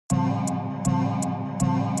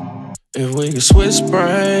If we could switch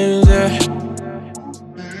brains, yeah.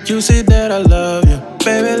 You see that I love you,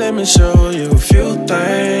 baby, let me show you a few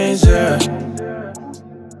things, yeah.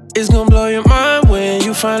 It's gonna blow your mind when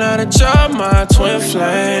you find out that you're my twin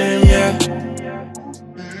flame, yeah.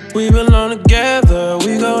 We belong together,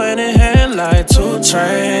 we go hand in hand like two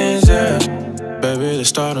trains, yeah. Baby, let's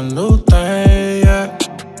start a new thing, yeah.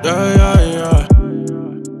 Yeah, yeah, yeah.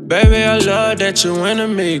 Baby, I love that you into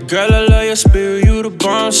me. Girl, I love your spirit, you the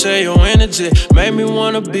bomb, share your energy. Make me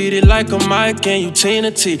wanna beat it like a mic and you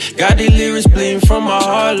𝗕𝗘𝗘𝗘. Got these lyrics bleeding from my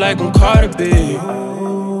heart like I'm Cardi B.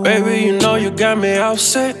 Baby, you know you got me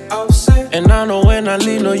upset. And I know when I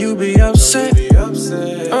leave, no, you be upset.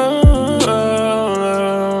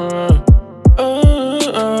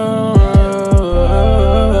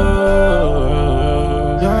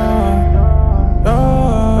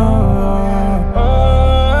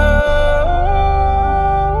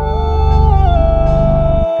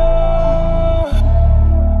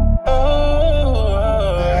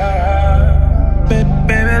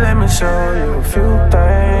 Show you a few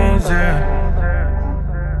things, yeah.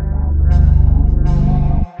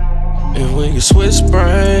 If we could switch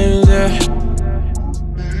brains, yeah.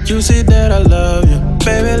 You see that I love you,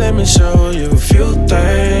 baby, let me show you a few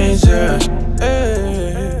things, yeah.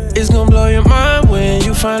 It's gonna blow your mind when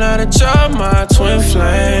you find out that you're my twin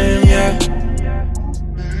flame, yeah.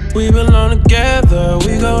 We belong together,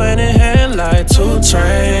 we go hand in hand like two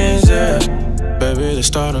trains, yeah. Baby, let's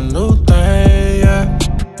start a new thing, yeah.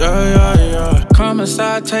 Yeah, yeah, yeah. Come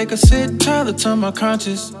inside, take a sip, tell it to my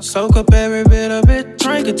conscience. Soak up every bit of it,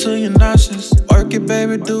 drink it till you're nauseous. Work it,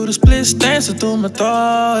 baby, do the splits, dancing through my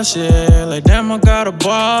thoughts, yeah. Like, damn, I got a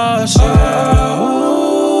boss, yeah.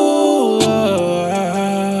 Ooh,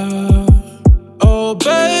 oh,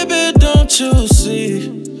 baby, don't you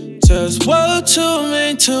see just what you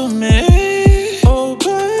mean to me? Oh,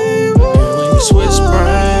 baby, when you switch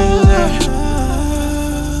brains, yeah.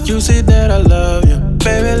 You see that I love you,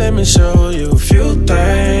 baby, let me show you a few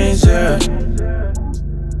things, yeah.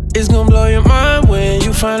 It's gonna blow your mind when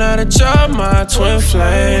you find out that you're my twin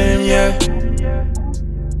flame, yeah.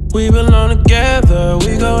 We belong together,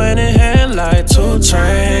 we go hand in hand like two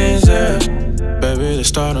trains, yeah. Baby, let's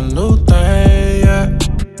start a new thing, yeah.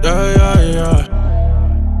 Yeah, yeah,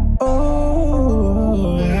 yeah.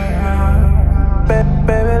 Oh, yeah.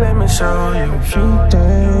 Baby, let me show you a few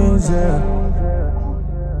things, yeah.